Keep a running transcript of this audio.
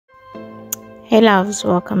Hey loves,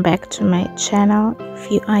 welcome back to my channel. If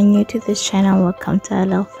you are new to this channel, welcome to our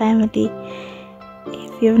little family.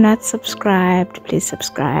 If you've not subscribed, please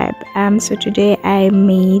subscribe. So today I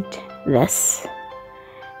made this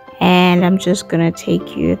and I'm just gonna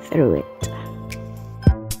take you through it.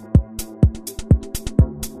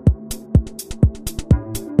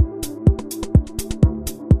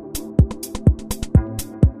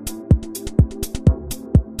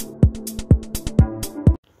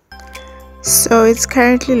 So it's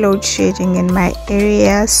currently load shedding in my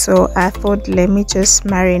area, so I thought let me just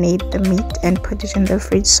marinate the meat and put it in the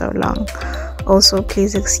fridge so long. Also,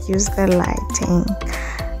 please excuse the lighting.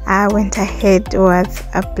 I went ahead with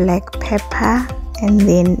a black pepper and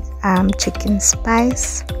then chicken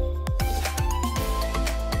spice.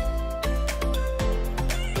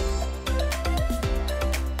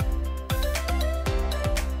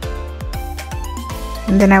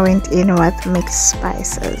 And then I went in with mixed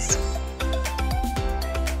spices.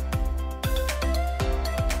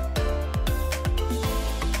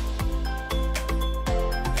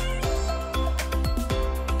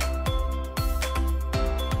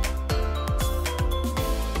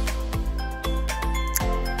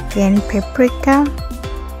 Then paprika.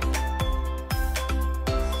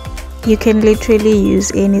 You can literally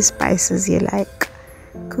use any spices you like.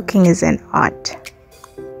 Cooking is an art,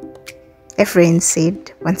 a friend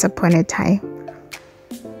said once upon a time.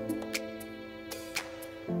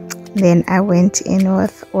 Then I went in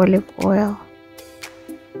with olive oil.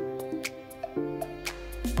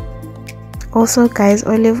 Also guys,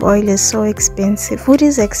 olive oil is so expensive. Food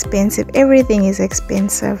is expensive, everything is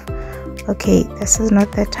expensive. Okay, this is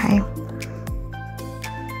not the time.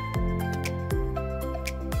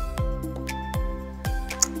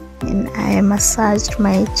 And I massaged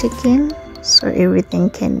my chicken so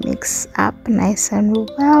everything can mix up nice and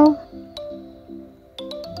well.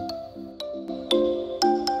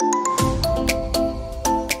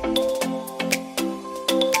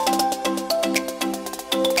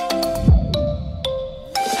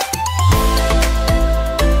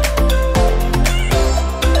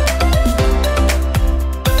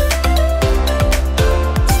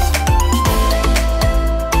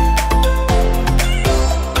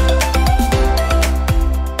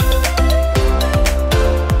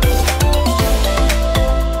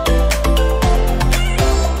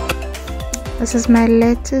 This is my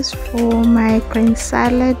lettuce for my green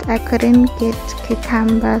salad. I couldn't get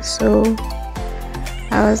cucumber, so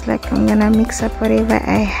I was like, I'm gonna mix up whatever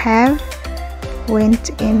I have.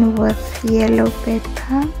 Went in with yellow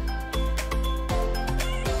pepper.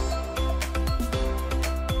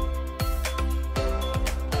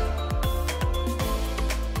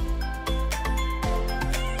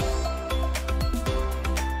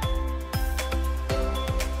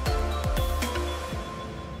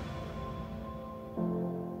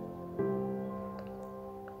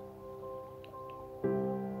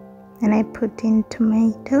 And I put in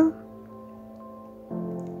tomato.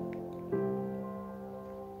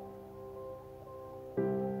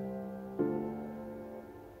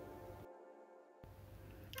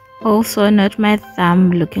 Also, not my thumb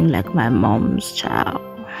looking like my mom's child.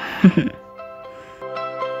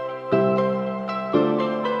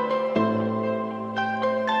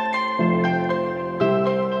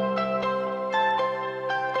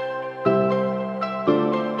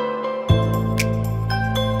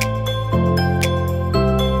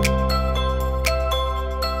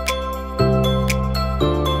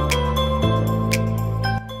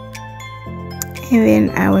 And then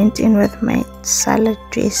I went in with my salad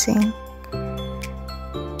dressing.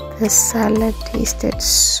 The salad tasted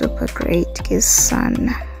super great, guys,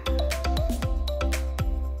 son.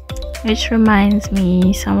 Which reminds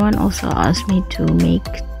me, someone also asked me to make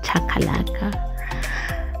chakalaka.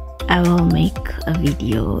 I will make a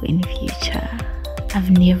video in future.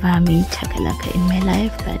 I've never made chakalaka in my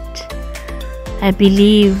life, but I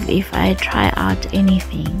believe if I try out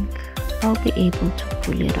anything, I'll be able to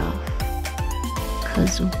pull it off.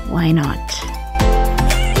 Because why not?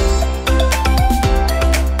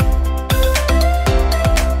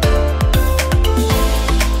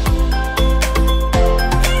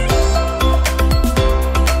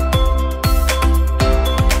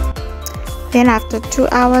 Then after 2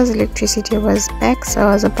 hours, electricity was back, so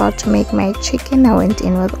I was about to make my chicken. I went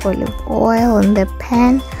in with olive oil in the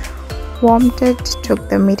pan, warmed it, took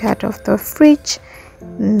the meat out of the fridge,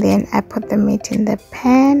 and then I put the meat in the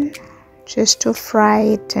pan just to fry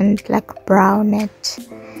it and like brown it.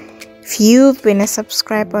 If you've been a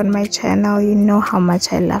subscriber on my channel, you know how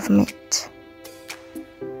much I love meat.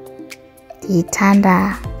 The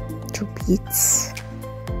tender to bits.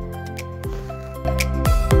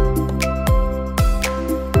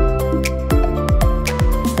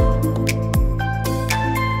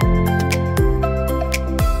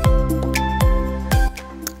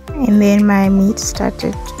 and then my meat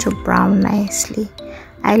started to brown nicely.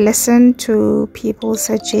 I listened to people's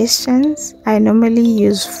suggestions. I normally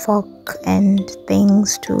use fork and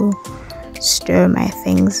things to stir my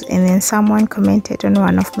things, and then someone commented on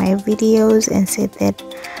one of my videos and said that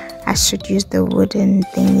I should use the wooden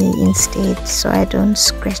thingy instead so I don't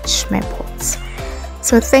scratch my pots.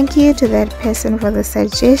 So thank you to that person for the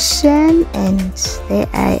suggestion, and there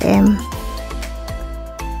I am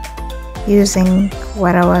using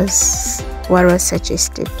what was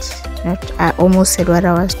suggested. I almost said what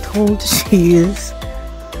I was told to use.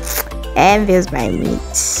 And there's my meat.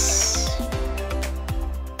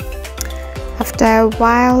 After a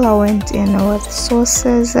while I went in with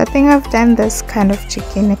sauces. I think I've done this kind of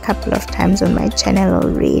chicken a couple of times on my channel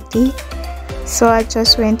already, so I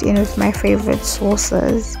just went in with my favorite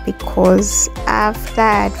sauces because after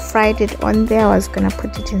I had fried it on there, I was gonna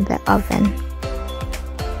put it in the oven.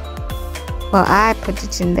 Well, I put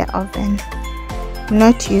it in the oven. I'm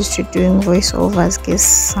not used to doing voiceovers,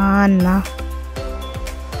 Gesana.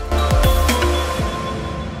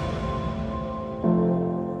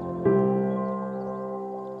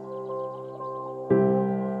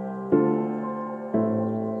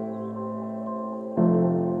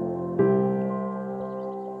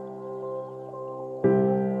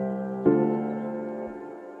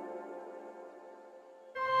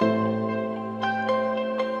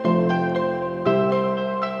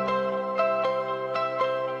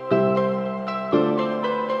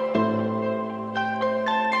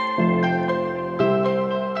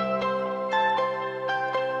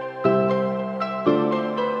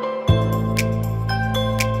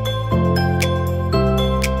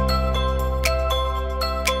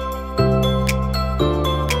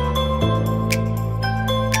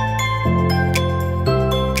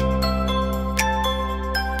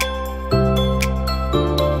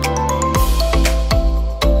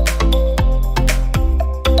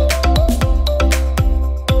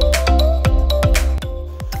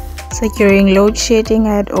 So during load shedding,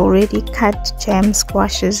 I had already cut jam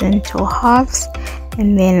squashes into halves,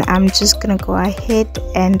 and then I'm just gonna go ahead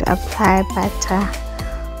and apply butter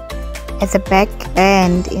at the back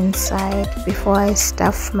and inside before I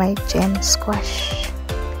stuff my jam squash.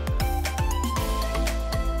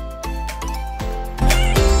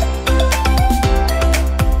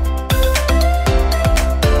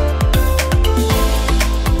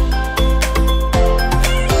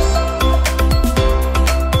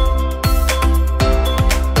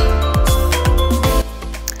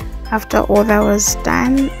 After all that was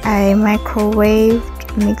done, I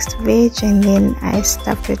microwaved mixed veg, and then I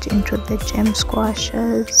stuffed it into the jam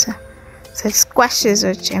squashes. So squashes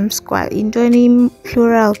or jam squash, indoni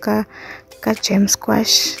plural ka jam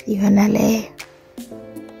squash yonale.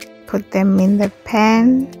 Put them in the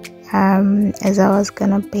pan as I was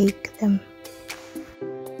gonna bake them.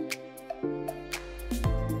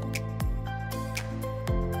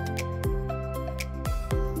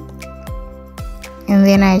 And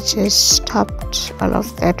then I just topped all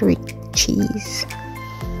of that with cheese.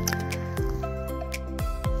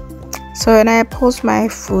 So when I post my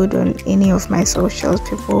food on any of my socials,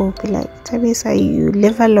 people will be like, Thabisa, you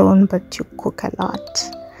live alone but you cook a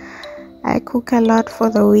lot. I cook a lot for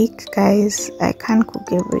the week, guys. I can't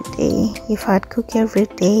cook every day. If I'd cook every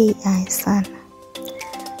day,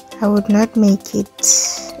 I would not make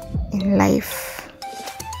it in life.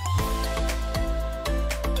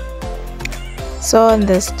 So on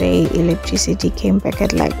this day, electricity came back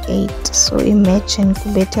at like 8. So imagine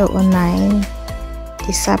kubete o 9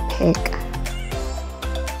 disappear.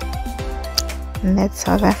 And that's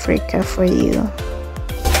South Africa for you.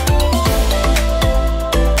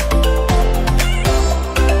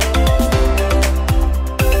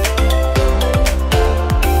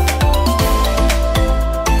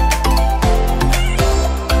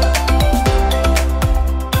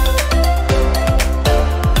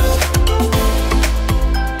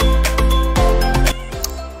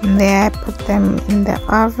 There I put them in the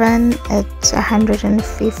oven at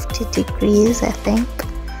 150 degrees, I think,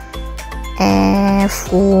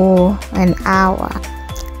 for an hour.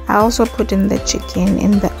 I also put in the chicken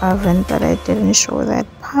in the oven, but I didn't show that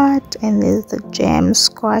part. And there's the jam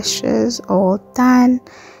squashes all done,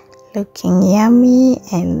 looking yummy.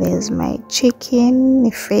 And there's my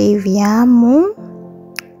chicken, faviamu.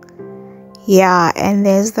 Yeah, and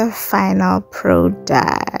there's the final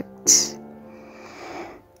product.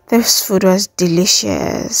 This food was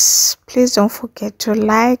delicious. Please don't forget to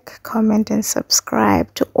like, comment, and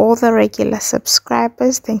subscribe. To all the regular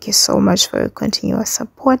subscribers, thank you so much for your continuous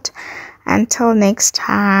support. Until next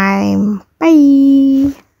time,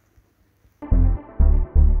 bye.